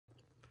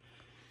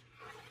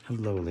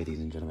Hello,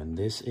 ladies and gentlemen.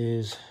 This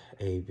is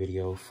a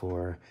video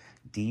for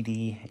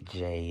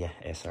DDJ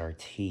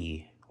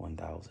SRT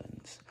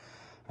 1000s.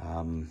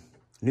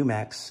 New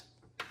Macs.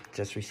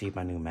 Just received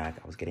my new Mac.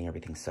 I was getting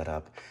everything set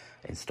up.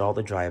 Install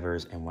the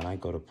drivers, and when I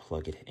go to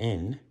plug it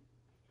in,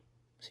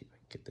 see if I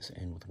can get this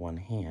in with one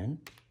hand.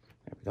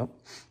 There we go.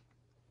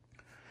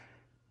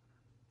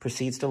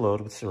 Proceeds to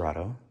load with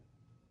Serato.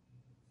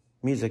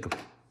 Music,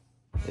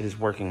 it is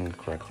working in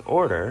correct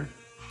order.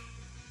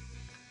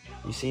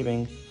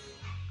 Receiving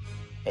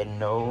a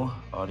no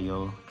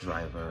audio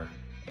driver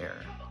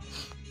error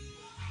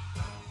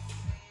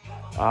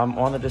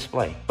on the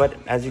display. But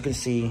as you can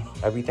see,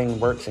 everything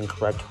works in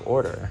correct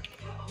order.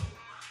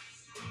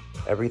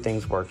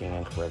 Everything's working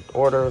in correct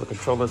order. The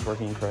controller's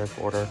working in correct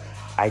order.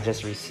 I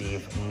just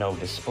received no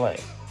display.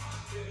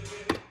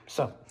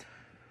 So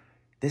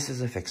this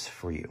is a fix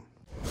for you.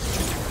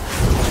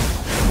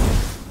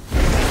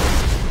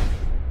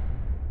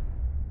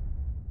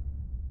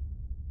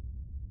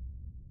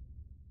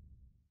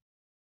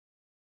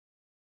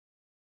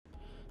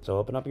 So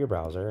open up your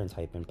browser and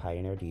type in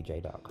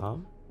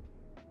pioneerdj.com.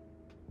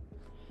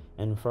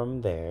 And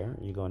from there,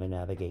 you're going to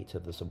navigate to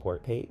the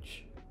support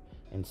page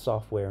and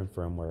software and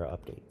firmware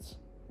updates.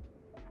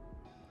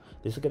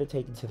 This is going to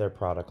take you to their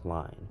product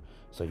line.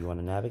 So you want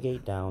to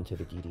navigate down to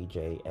the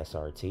DDJ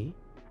SRT,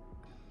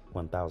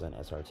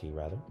 1000SRT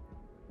rather.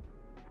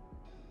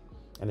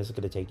 And this is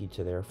going to take you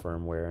to their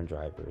firmware and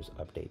drivers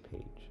update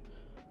page.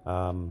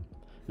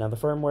 Now the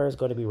firmware is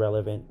going to be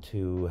relevant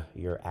to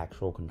your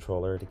actual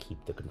controller to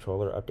keep the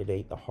controller up to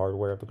date, the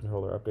hardware of the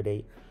controller up to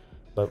date.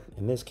 But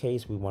in this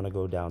case, we want to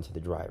go down to the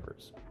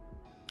drivers.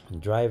 In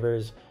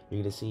drivers,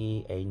 you're going to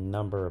see a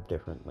number of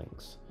different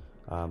links.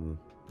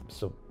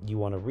 So you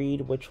want to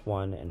read which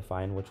one and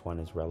find which one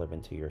is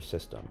relevant to your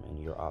system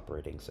and your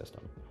operating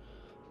system.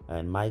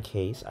 In my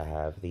case, I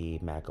have the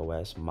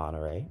macOS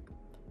Monterey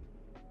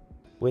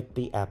with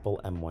the Apple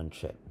M1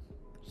 chip.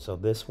 So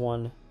this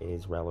one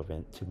is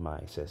relevant to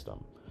my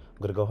system.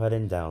 I'm going to go ahead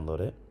and download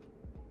it.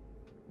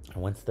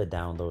 And once the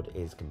download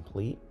is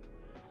complete,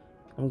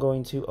 I'm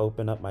going to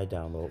open up my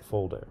download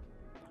folder.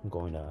 I'm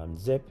going to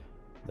unzip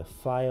the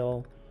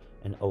file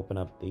and open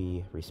up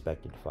the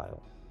respected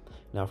file.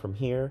 Now from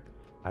here,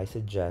 I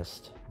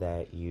suggest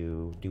that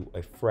you do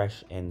a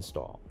fresh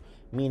install,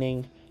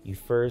 meaning you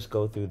first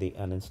go through the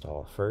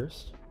uninstall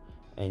first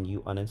and you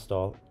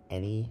uninstall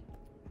any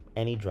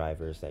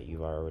drivers that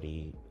you've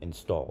already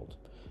installed.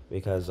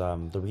 Because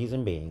the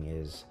reason being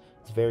is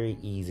it's very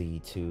easy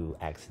to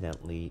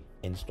accidentally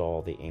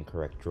install the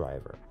incorrect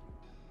driver.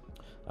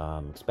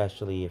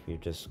 Especially if you're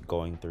just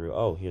going through,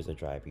 oh, here's the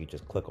driver, you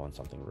just click on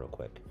something real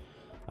quick.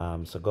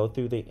 So go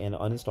through the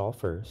uninstall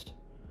first,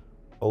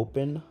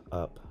 open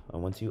up,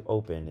 and once you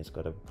open, it's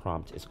going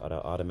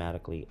to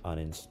automatically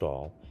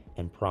uninstall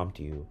and prompt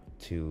you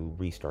to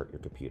restart your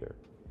computer.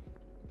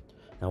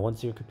 Now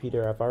once your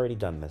computer, I've already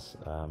done this,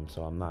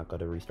 so I'm not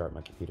going to restart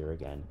my computer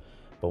again.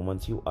 But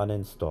once you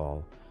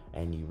uninstall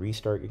and you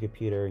restart your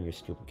computer and your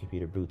stupid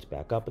computer boots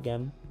back up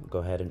again, go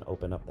ahead and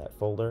open up that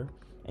folder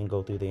and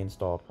go through the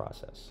install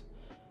process.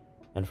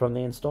 And from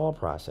the install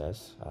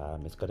process,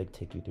 it's going to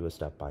take you through a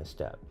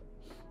step-by-step.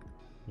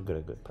 You're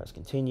going to press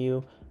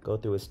continue, go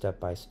through a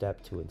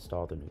step-by-step to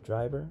install the new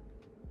driver.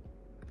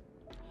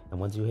 And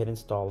once you hit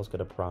install, it's going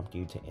to prompt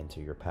you to enter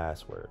your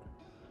password.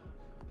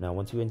 Now,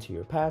 once you enter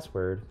your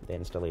password, the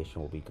installation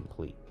will be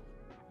complete.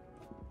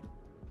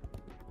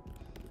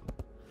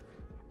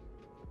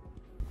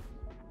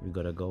 You're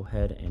going to go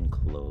ahead and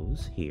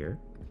close here.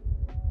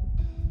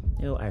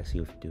 It'll ask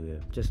you if you do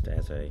it just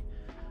as a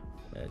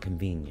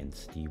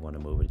convenience. Do you want to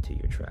move it to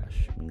your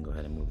trash? You can go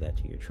ahead and move that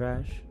to your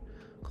trash.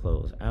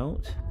 Close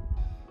out.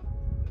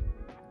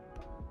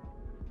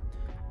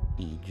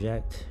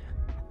 Eject.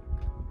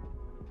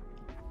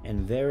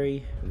 And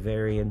very,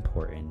 very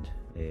important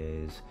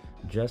is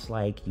just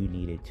like you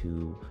needed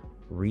to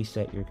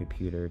reset your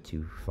computer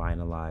to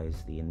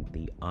finalize the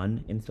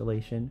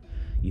uninstallation,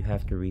 you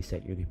have to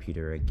reset your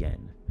computer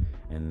again.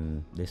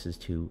 And this is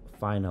to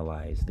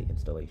finalize the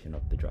installation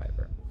of the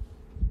driver.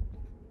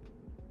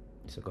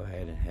 So go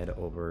ahead and head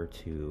over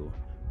to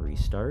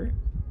restart.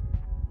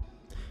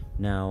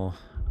 Now,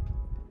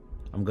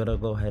 I'm gonna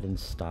go ahead and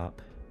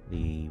stop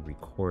the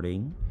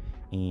recording,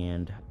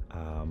 and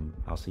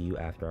I'll see you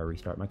after I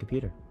restart my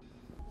computer.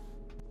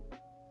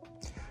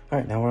 All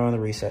right, now we're on the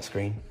reset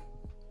screen.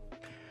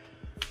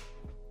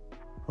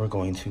 We're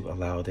going to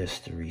allow this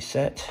to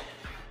reset.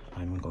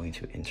 I'm going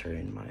to enter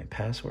in my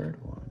password.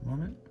 One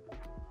moment.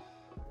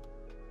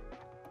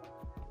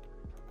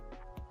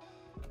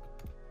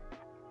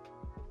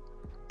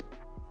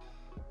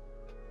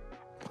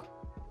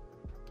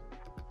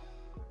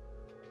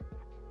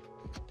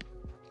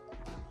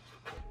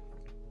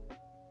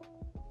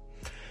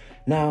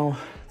 Now,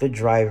 the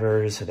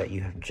drivers that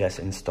you have just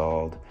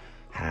installed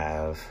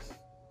have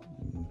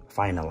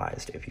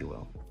finalized, if you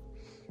will.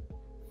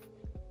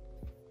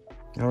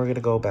 Now we're going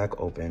to go back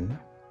open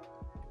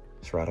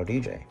Serato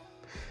DJ.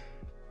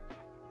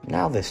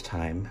 Now this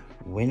time,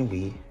 when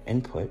we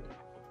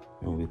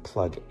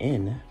plug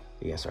in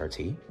the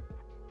SRT,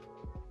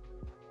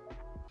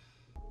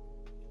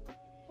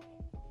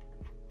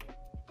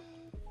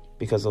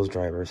 because those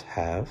drivers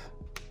have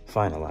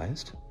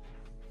finalized,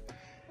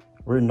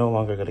 we're no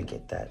longer going to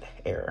get that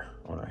error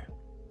on our.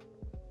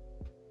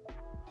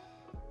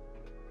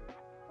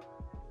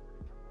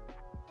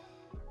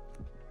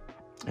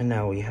 And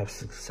now we have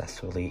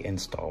successfully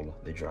installed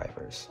the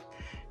drivers.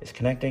 It's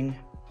connecting.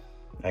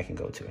 I can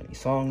go to any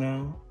song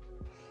now,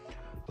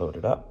 load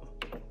it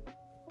up,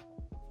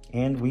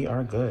 and we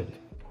are good.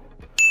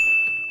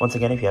 Once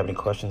again, if you have any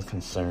questions,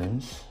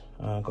 concerns,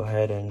 go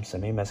ahead and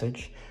send me a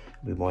message.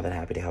 I'll be more than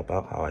happy to help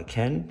out how I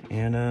can.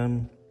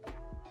 And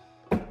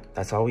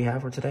that's all we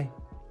have for today.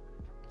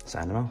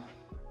 Signing off.